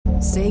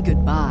Say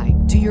goodbye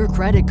to your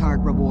credit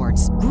card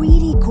rewards.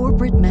 Greedy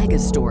corporate mega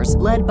stores,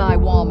 led by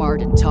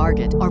Walmart and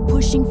Target, are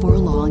pushing for a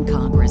law in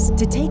Congress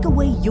to take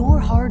away your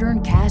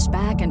hard-earned cash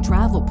back and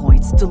travel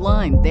points to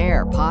line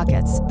their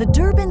pockets. The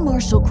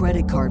Durbin-Marshall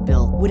credit card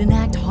bill would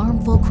enact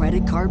harmful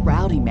credit card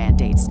routing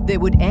mandates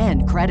that would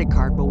end credit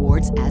card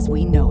rewards as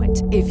we know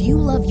it. If you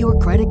love your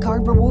credit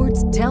card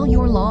rewards, tell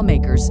your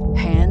lawmakers,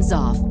 hands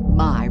off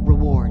my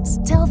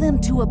rewards. Tell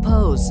them to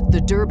oppose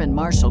the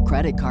Durbin-Marshall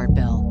credit card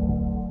bill.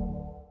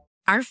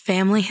 Our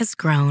family has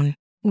grown.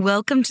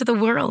 Welcome to the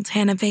world,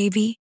 Hannah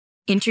baby.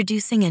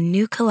 Introducing a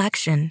new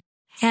collection,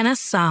 Hannah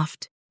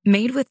Soft,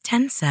 made with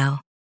Tencel.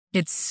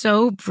 It's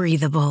so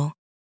breathable,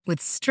 with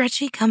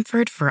stretchy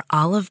comfort for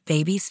all of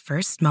baby's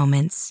first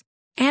moments.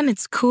 And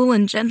it's cool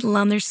and gentle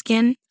on their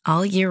skin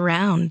all year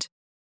round.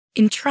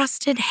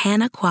 Entrusted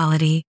Hannah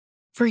quality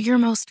for your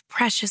most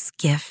precious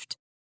gift.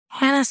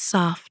 Hannah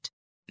Soft,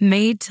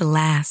 made to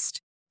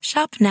last.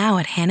 Shop now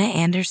at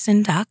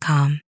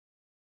hannahanderson.com.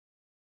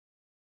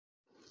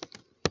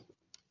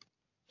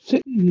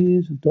 6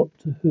 Years of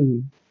Doctor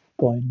Who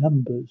by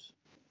numbers.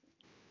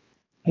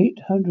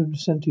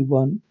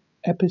 871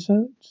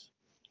 episodes.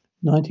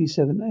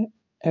 97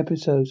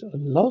 episodes are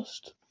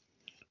lost.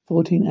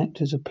 14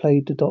 actors have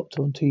played the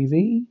Doctor on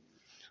TV.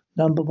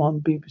 Number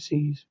one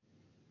BBC's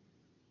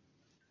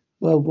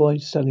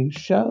worldwide selling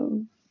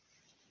show.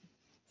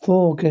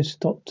 4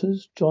 guest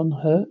doctors: John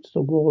Hurt,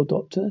 the War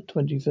Doctor,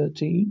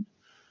 2013.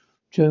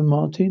 Joe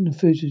Martin, the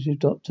Fugitive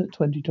Doctor,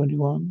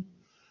 2021.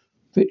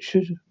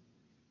 Richard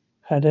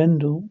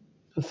Haddendall,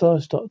 the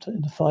First Doctor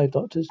in the Five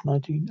Doctors,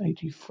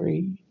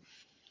 1983.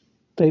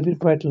 David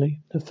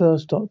Bradley, the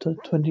First Doctor,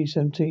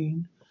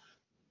 2017.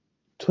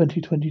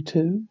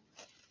 2022.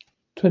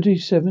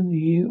 27, the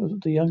year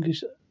of the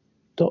youngest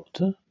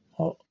Doctor,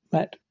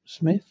 Matt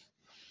Smith.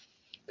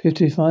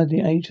 55,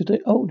 the age of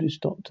the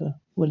oldest Doctor,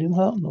 William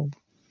Hartnell.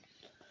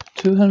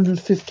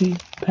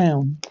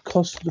 £250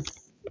 cost of the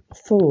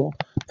 4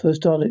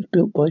 first Daleks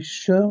built by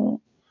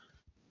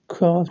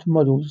Craft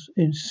Models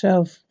in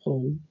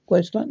Southall,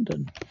 West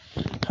London.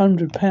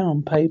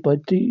 £100 paid by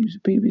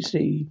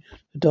BBC,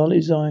 the Dalek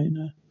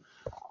designer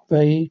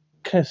Ray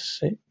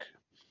Kasich,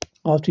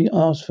 after he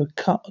asked for a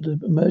cut of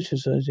the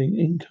merchandising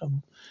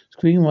income.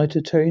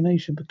 Screenwriter Terry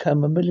Nation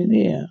became a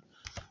millionaire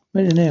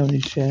on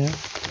his share.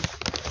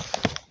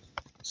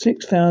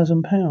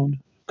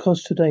 £6,000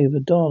 cost today of a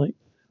Dalek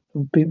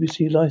from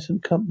BBC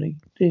licensed company,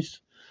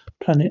 This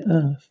Planet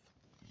Earth.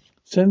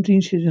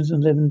 17 shillings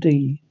and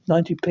 11d,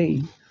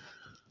 90p.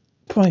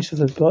 Price of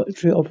a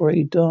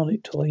battery-operated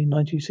Dalek toy,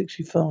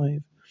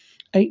 1965.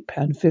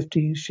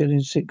 £8.50,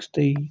 shillings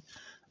 6d,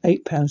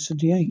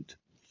 £8.78.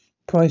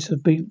 Price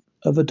of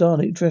a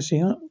Dalek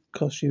dressing up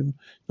costume,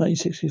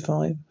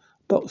 1965.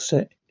 Box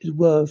set is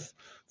worth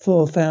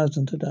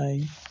 £4,000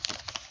 today.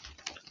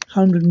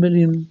 100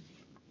 million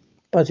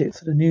budget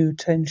for the new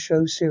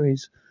 10-show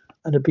series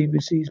under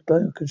BBC's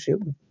partnership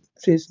with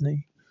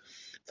Disney.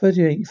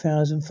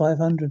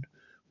 38,500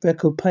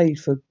 record paid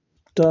for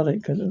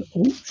Dalek at an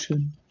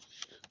auction.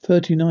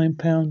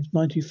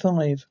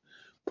 £39.95.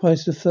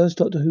 Price of the first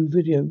Doctor Who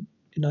video in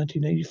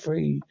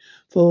 1983.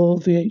 4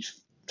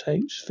 VH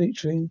tapes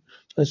featuring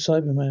the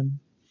Cyberman.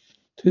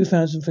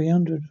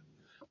 2,300.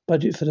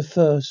 Budget for the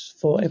first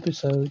 4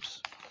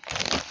 episodes.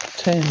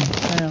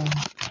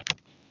 £10.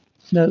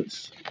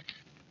 Notes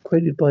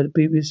created by the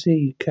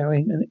BBC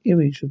carrying an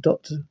image of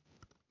Dr.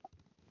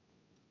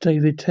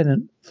 David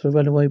Tennant for The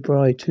Runaway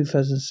Bride,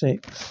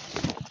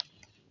 2006.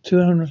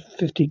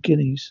 250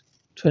 guineas,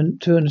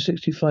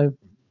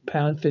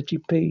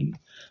 £265.50p,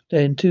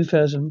 then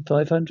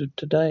 2,500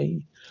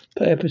 today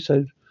per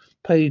episode.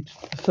 Paid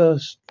the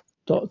first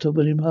Doctor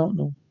William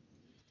Hartnell.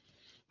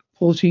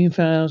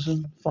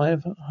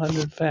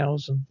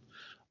 14,500,000.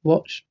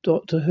 Watch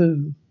Doctor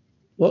Who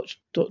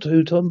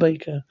Tom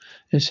Baker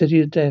in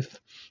City of Death,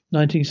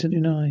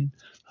 1979.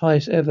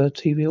 Highest ever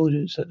TV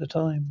audience at the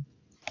time.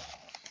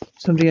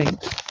 78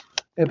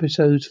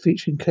 episodes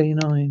featuring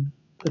K9,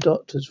 the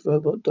Doctor's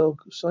robot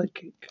dog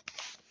sidekick.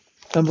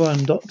 Number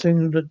 1,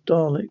 Doctoring the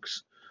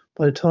Daleks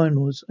by the Time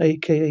Lords,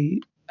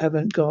 aka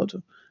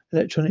avant-garde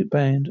electronic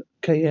band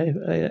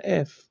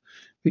KAF,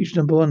 reached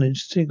number 1 in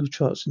single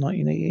charts in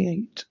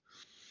 1988.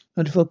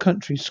 94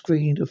 countries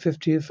screened a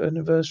 50th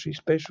anniversary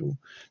special,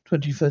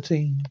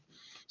 2013.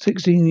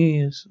 16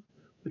 years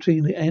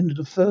between the end of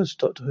the first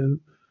Doctor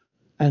Who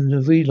and the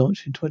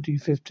relaunch in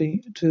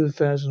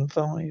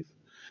 2005.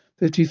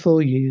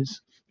 54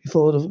 years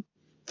before the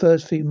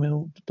first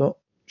female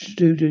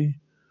Jodie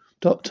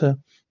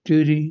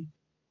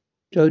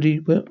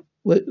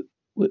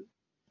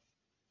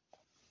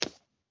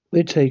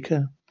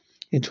Whittaker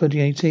in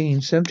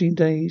 2018. 17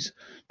 days,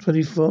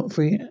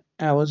 23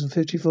 hours and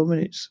 54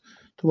 minutes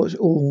to watch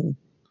all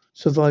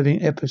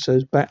surviving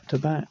episodes back to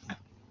back.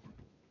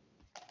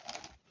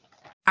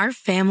 Our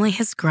family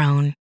has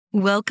grown.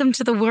 Welcome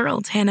to the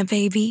world, Hannah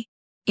baby.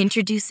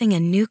 Introducing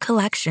a new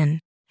collection,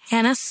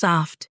 Hannah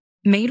Soft,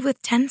 made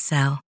with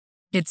Tencel.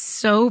 It's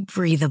so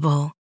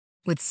breathable,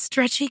 with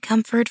stretchy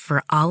comfort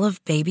for all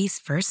of baby's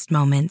first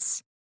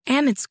moments.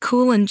 And it's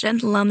cool and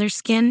gentle on their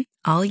skin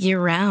all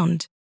year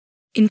round.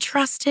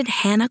 Entrusted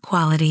Hannah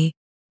quality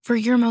for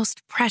your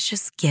most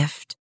precious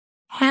gift.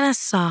 Hannah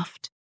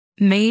Soft,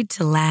 made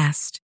to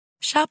last.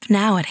 Shop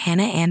now at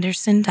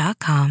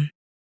hannahanderson.com.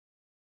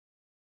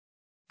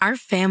 Our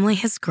family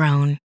has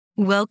grown.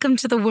 Welcome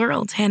to the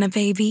world, Hannah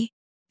baby.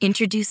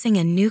 Introducing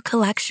a new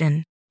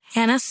collection,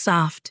 Hannah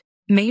Soft,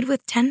 made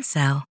with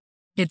Tencel.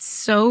 It's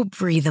so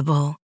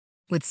breathable,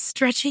 with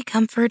stretchy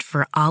comfort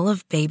for all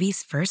of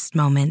baby's first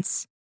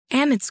moments.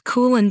 And it's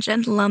cool and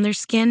gentle on their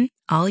skin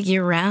all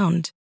year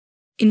round.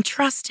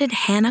 Entrusted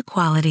Hannah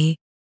quality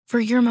for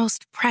your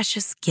most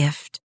precious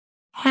gift.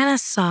 Hannah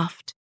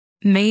Soft,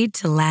 made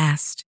to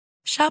last.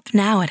 Shop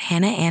now at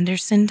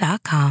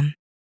hannahanderson.com.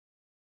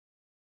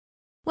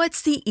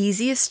 What's the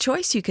easiest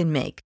choice you can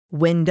make?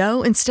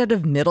 Window instead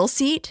of middle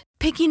seat?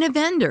 Picking a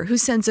vendor who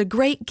sends a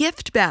great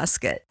gift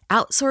basket?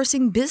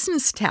 Outsourcing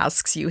business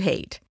tasks you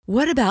hate?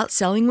 What about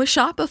selling with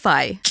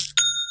Shopify?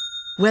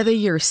 Whether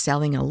you're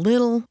selling a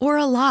little or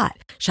a lot,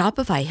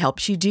 Shopify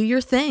helps you do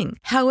your thing,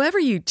 however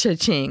you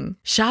cha-ching.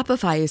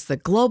 Shopify is the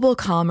global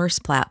commerce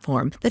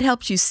platform that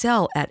helps you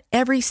sell at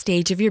every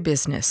stage of your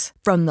business.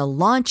 From the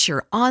launch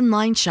your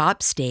online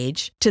shop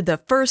stage to the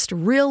first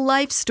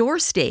real-life store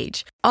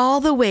stage,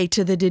 all the way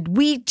to the did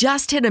we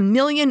just hit a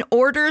million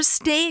orders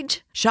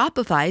stage.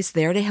 Shopify's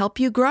there to help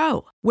you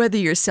grow. Whether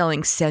you're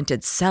selling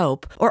scented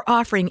soap or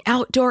offering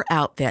outdoor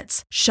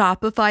outfits,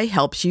 Shopify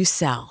helps you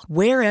sell.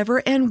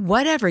 Wherever and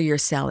whatever you're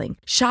selling,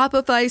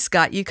 Shopify's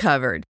got you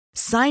covered.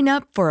 Sign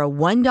up for a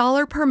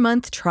 $1 per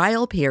month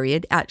trial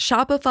period at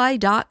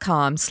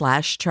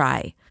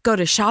shopify.com/try. Go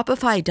to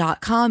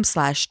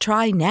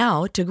shopify.com/try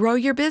now to grow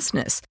your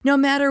business, no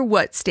matter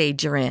what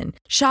stage you're in.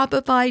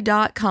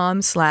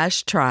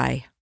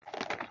 Shopify.com/try.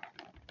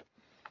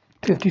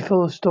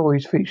 54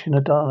 stories featuring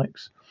the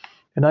Daleks.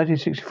 The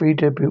 1963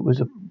 debut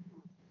was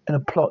in a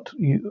plot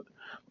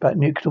about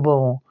nuclear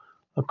war,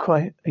 a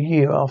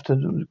year after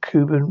the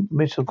Cuban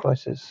Missile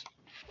Crisis.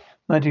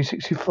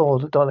 1964,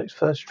 the Daleks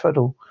first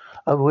treadle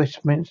over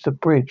Westminster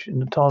Bridge in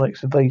the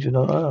Daleks' invasion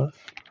on Earth.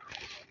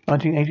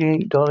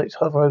 1988, Daleks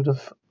hover over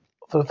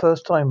for the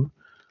first time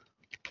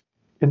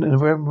in the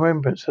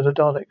remembrance of the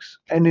Daleks,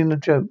 ending the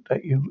joke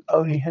that you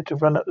only had to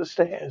run up the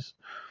stairs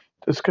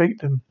to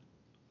escape them.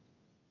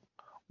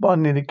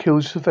 One nearly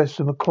kills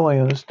Sylvester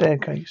McCoy on a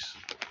staircase.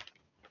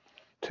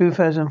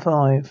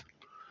 2005,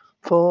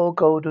 4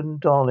 golden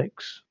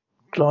Daleks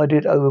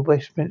glided over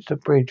Westminster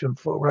Bridge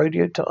for a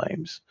Radio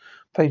Times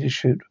photo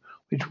shoot,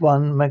 which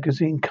one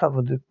magazine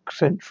covered the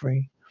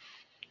century.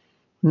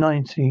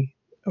 90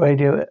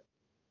 Radio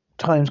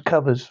Times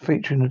covers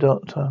featuring the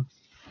Doctor.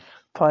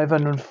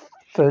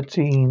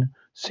 513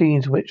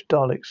 scenes in which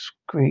Daleks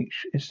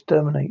screech,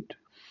 exterminate.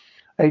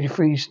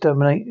 83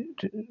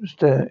 exterminates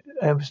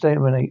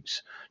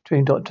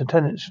during Dr.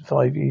 Tennant's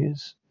 5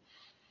 years.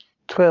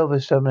 12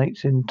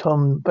 exterminates in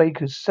Tom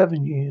Baker's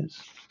 7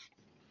 years.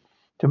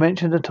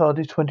 Dimension of the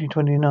TARDIS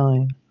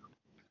 2029.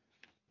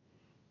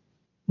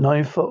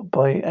 9 foot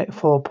by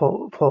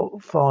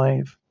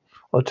 4.5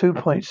 or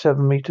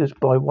 2.7 meters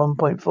by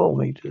 1.4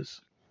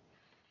 meters.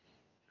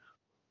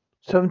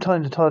 7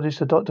 times the TARDIS,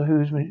 the Doctor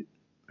Who's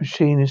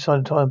machine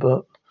inside the time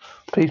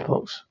police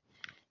box,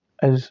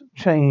 has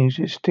changed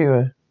its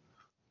exterior.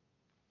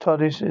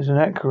 TARDIS is an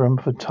acronym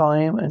for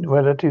time and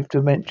relative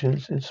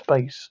dimensions in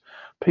space.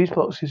 Police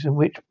boxes in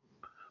which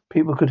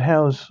people could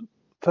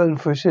phone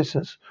for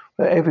assistance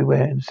were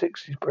everywhere in the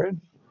 60s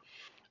Britain.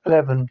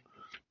 11.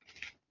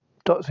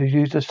 Doctors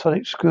used a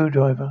sonic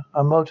screwdriver,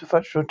 a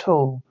multifunctional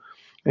tool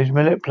which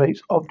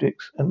manipulates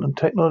optics and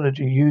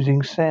technology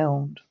using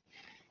sound.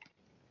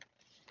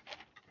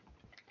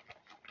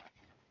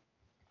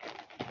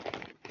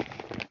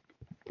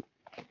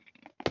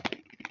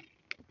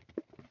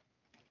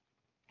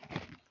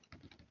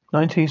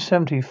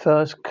 (1970)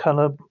 first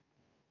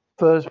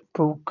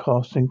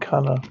broadcast in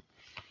colour.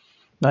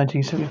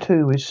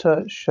 1972,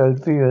 research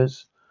showed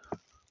viewers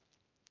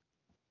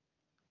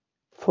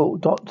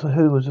thought Doctor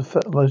Who was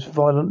the most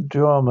violent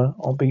drama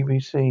on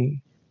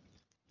BBC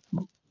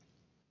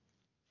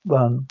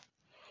One.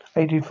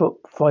 80 foot,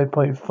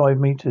 5.5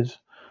 metres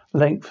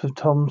length of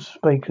Tom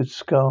Baker's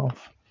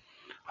scarf.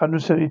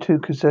 172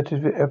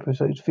 consecutive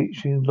episodes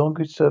featuring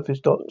longest surface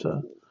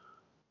Doctor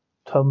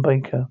Tom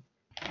Baker.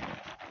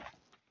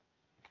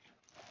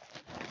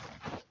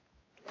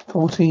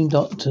 14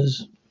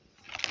 Doctors.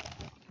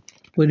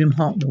 William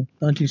Hartnell,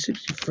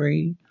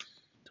 1963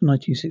 to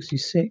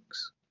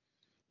 1966.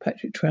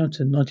 Patrick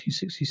Troughton,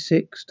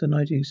 1966 to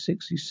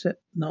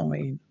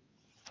 1969.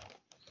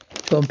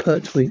 John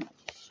Pertwee,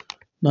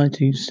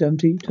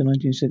 1970 to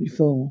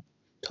 1974.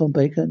 Tom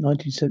Baker,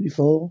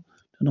 1974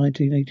 to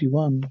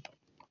 1981.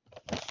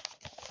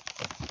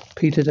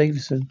 Peter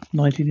Davison,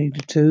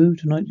 1982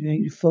 to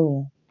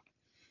 1984.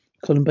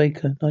 Colin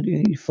Baker,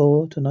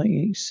 1984 to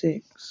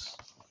 1986.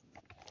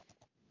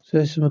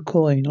 Sylvester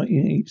McCoy,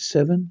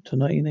 1987 to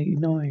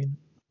 1989.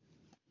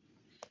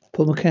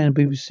 Paul McCann,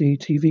 BBC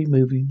TV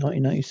movie,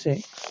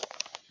 1996.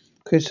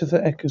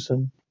 Christopher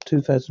Eccleston,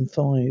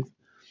 2005.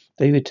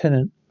 David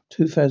Tennant,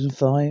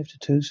 2005 to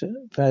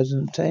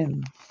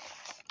 2010.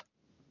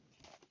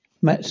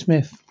 Matt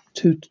Smith,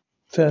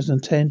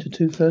 2010 to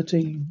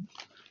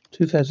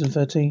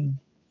 2013.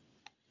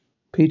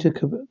 Peter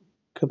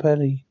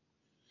Capelli,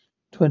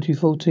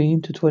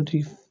 2014 to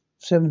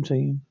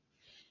 2017.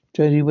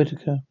 J.D.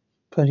 Whittaker,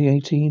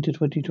 2018 to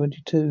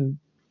 2022.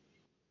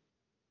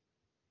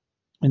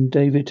 And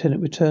David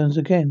Tennant returns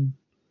again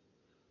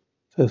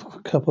for a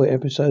couple of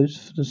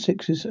episodes for the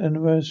 6th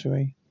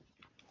anniversary.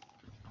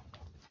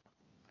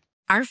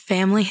 Our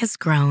family has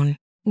grown.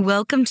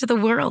 Welcome to the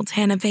world,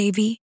 Hannah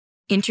Baby.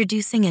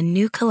 Introducing a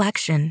new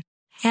collection,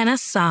 Hannah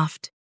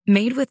Soft,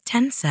 made with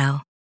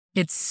Tencel.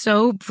 It's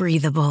so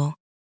breathable,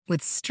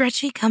 with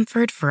stretchy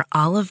comfort for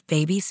all of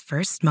baby's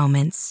first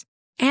moments.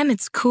 And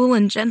it's cool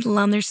and gentle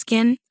on their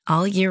skin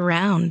all year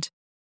round.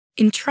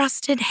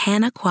 Entrusted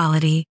Hannah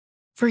quality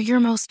for your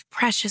most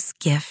precious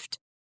gift.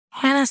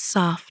 Hannah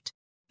Soft,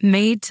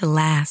 made to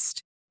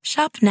last.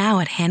 Shop now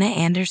at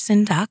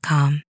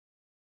hannahanderson.com.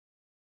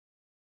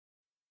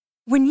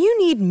 When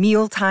you need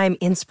mealtime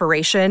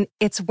inspiration,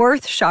 it's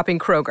worth shopping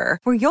Kroger,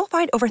 where you'll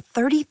find over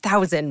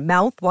 30,000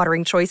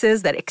 mouth-watering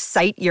choices that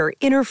excite your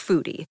inner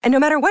foodie. And no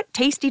matter what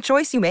tasty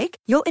choice you make,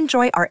 you'll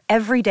enjoy our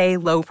everyday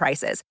low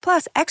prices,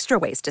 plus extra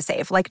ways to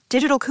save, like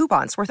digital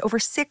coupons worth over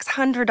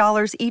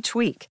 $600 each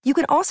week. You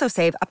can also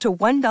save up to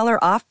 $1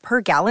 off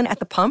per gallon at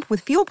the pump with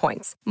fuel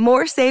points.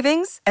 More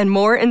savings and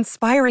more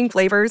inspiring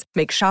flavors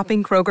make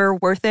shopping Kroger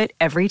worth it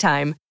every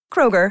time.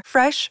 Kroger,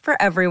 fresh for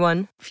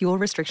everyone. Fuel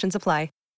restrictions apply.